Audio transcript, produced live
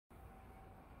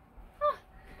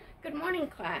Good morning,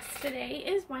 class. Today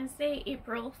is Wednesday,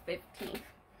 April 15th.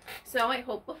 So I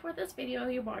hope before this video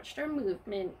you watched our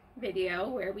movement video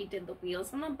where we did the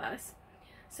wheels on the bus.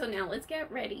 So now let's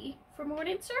get ready for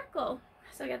morning circle.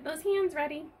 So get those hands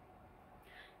ready.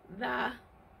 The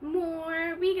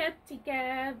more we get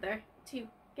together,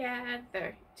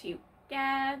 together,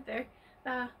 together,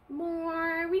 the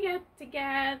more we get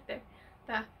together,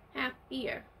 the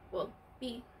happier we'll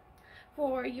be.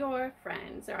 For your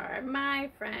friends are my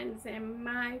friends, and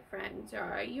my friends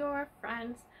are your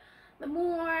friends. The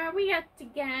more we get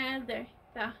together,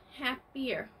 the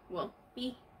happier we'll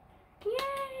be.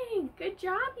 Yay! Good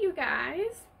job, you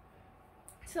guys.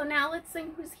 So now let's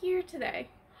sing who's here today.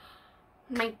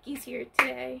 Mikey's here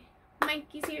today.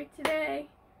 Mikey's here today.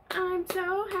 I'm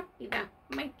so happy that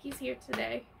Mikey's here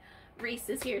today. Reese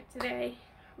is here today.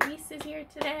 Reese is here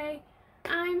today.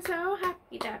 I'm so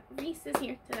happy that Reese is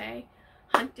here today.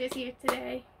 Hunter's here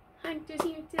today. Hunter's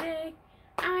here today.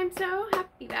 I'm so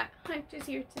happy that Hunter's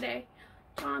here today.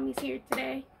 Tommy's here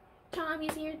today.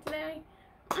 Tommy's here today.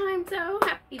 I'm so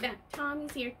happy that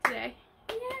Tommy's here today.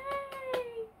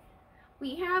 Yay!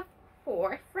 We have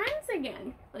 4 friends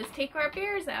again. Let's take our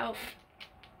bears out.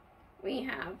 We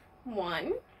have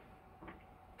 1,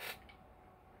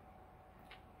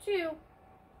 2,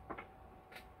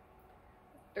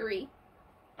 3,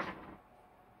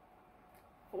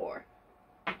 4.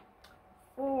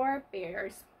 4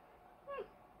 bears.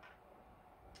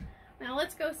 Now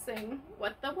let's go sing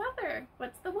What's the Weather?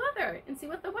 What's the weather? And see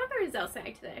what the weather is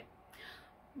outside today.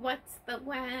 What's the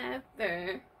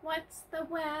weather? What's the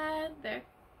weather?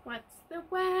 What's the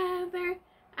weather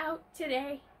out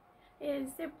today?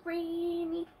 Is it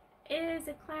rainy? Is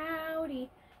it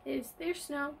cloudy? Is there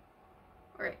snow?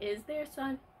 Or is there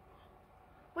sun?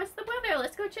 What's the weather?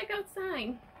 Let's go check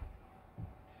outside.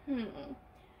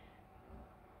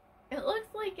 It looks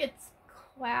like it's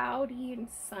cloudy and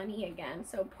sunny again,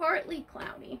 so partly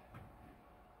cloudy.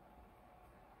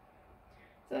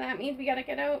 So that means we gotta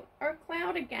get out our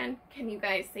cloud again. Can you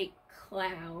guys say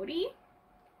cloudy?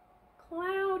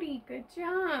 Cloudy, good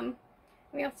job.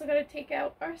 We also gotta take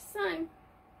out our sun,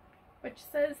 which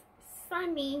says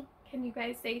sunny. Can you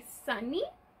guys say sunny?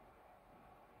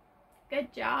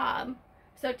 Good job.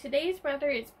 So today's weather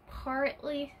is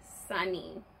partly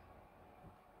sunny.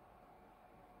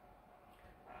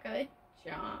 Good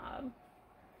job.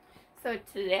 So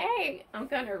today I'm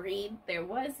going to read There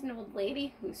Was an Old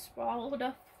Lady Who Swallowed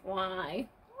a Fly.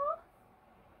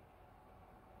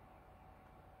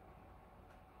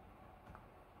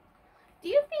 Do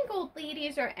you think old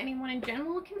ladies or anyone in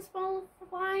general can swallow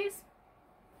flies?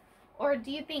 Or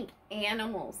do you think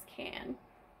animals can?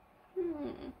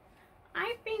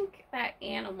 I think that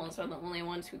animals are the only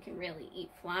ones who can really eat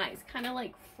flies, kind of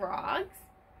like frogs.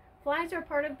 Flies are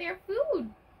part of their food.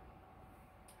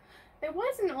 There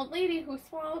was an old lady who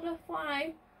swallowed a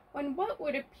fly when what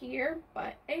would appear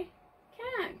but a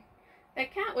cat. The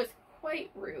cat was quite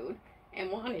rude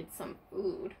and wanted some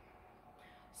food.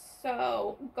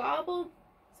 So gobbled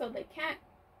the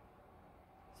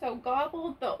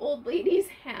old lady's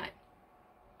hat.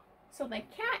 So the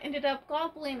cat ended up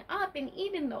gobbling up and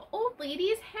eating the old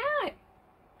lady's hat.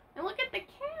 And look at the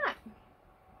cat.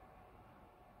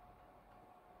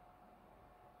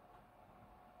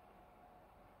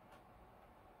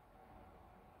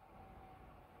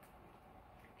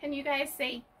 Can you guys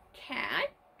say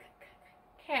cat?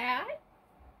 Cat?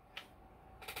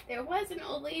 There was an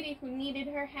old lady who needed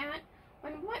her hat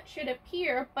when what should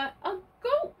appear but a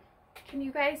goat. Can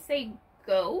you guys say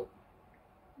goat?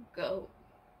 Goat.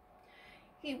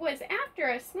 He was after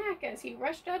a snack as he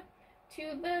rushed up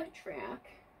to the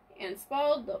track and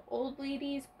swallowed the old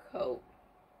lady's coat.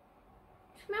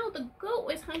 Smell, the goat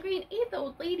was hungry and ate the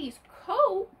old lady's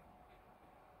coat.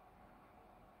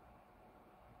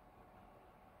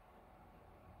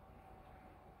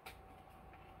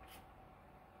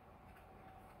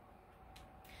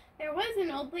 There was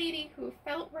an old lady who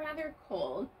felt rather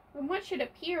cold when what should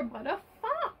appear but a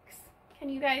fox. Can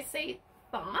you guys say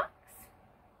fox?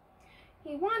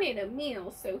 He wanted a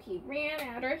meal, so he ran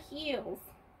at her heels.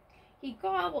 He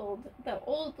gobbled the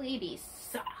old lady's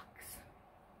socks.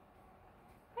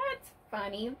 That's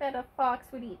funny that a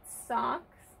fox would eat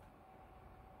socks.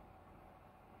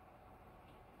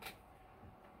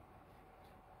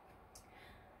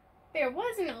 There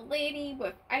was an old lady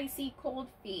with icy cold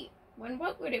feet when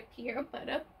what would appear but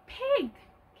a pig.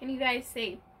 Can you guys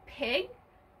say pig?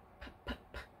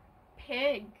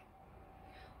 Pig.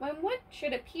 When what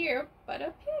should appear but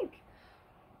a pig.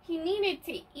 He needed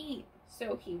to eat,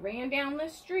 so he ran down the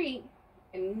street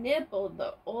and nibbled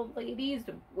the old lady's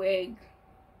wig.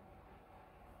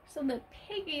 So the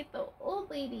pig ate the old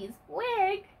lady's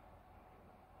wig.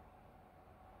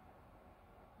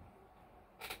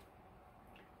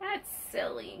 That's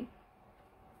silly.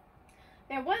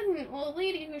 There was an old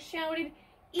lady who shouted,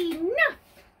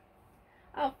 "Enough!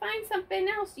 I'll find something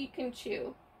else you can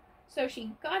chew." So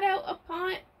she got out a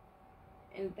pot,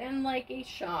 and then like a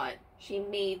shot, she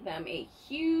made them a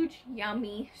huge,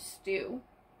 yummy stew.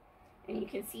 And you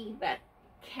can see that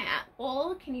cat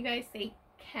bowl. Can you guys say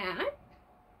cat?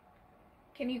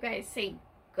 Can you guys say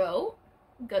goat?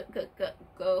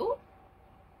 Goat?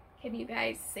 Can you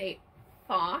guys say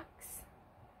fox?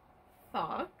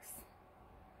 Fox?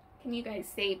 Can you guys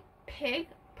say pig?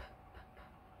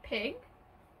 Pig?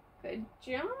 Good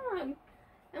job.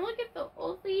 And look at the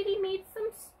old lady made some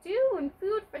stew and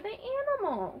food for the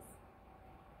animals.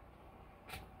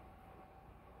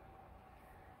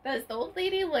 Does the old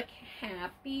lady look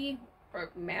happy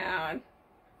or mad?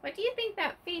 What do you think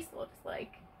that face looks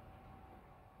like?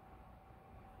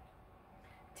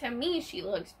 To me, she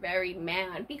looks very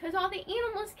mad because all the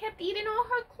animals kept eating all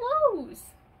her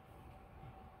clothes.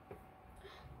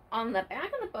 On the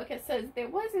back of the book, it says there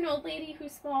was an old lady who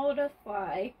swallowed a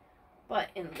fly, but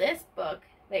in this book,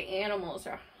 the animals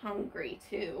are hungry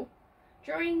too.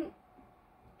 Join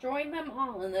them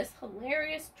all in this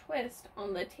hilarious twist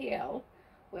on the tale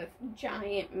with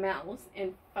giant mouths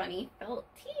and funny felt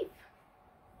teeth.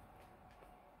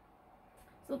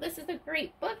 So this is a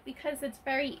great book because it's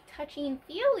very touchy and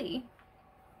feely.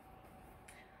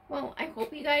 Well, I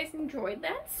hope you guys enjoyed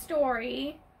that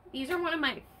story. These are one of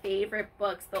my favorite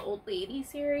books, the Old Lady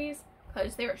series,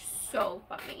 because they're so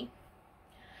funny.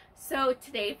 So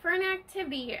today for an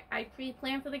activity, I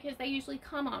pre-planned for the kids that usually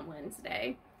come on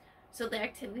Wednesday. So the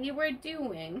activity we're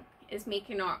doing is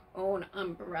making our own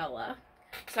umbrella.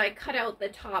 So I cut out the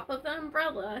top of the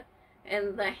umbrella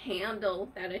and the handle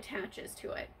that attaches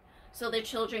to it. So the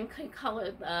children can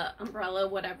color the umbrella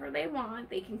whatever they want.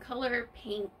 They can color,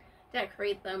 paint,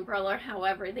 decorate the umbrella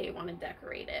however they want to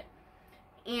decorate it.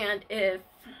 And if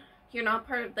you're not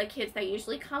part of the kids that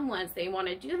usually come Wednesday want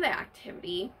to do the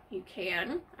activity, you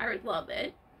can. I would love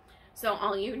it. So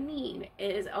all you need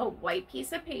is a white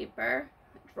piece of paper,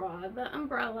 draw the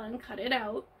umbrella and cut it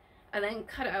out, and then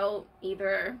cut out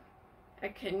either,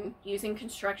 using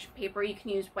construction paper, you can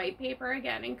use white paper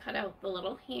again and cut out the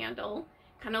little handle.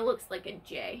 Kind of looks like a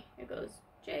J. It goes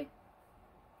J.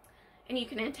 And you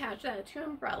can attach that to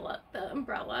the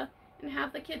umbrella, and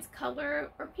have the kids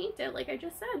color or paint it like I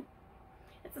just said.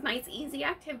 It's a nice, easy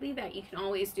activity that you can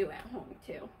always do at home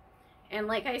too. And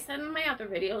like I said in my other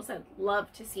videos, I'd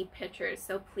love to see pictures,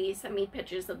 so please send me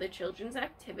pictures of the children's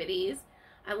activities.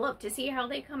 I love to see how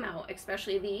they come out,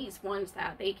 especially these ones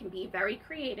that they can be very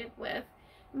creative with,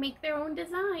 make their own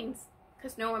designs,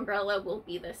 because no umbrella will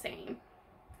be the same.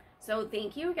 So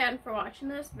thank you again for watching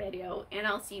this video, and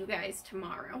I'll see you guys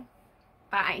tomorrow.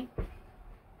 Bye.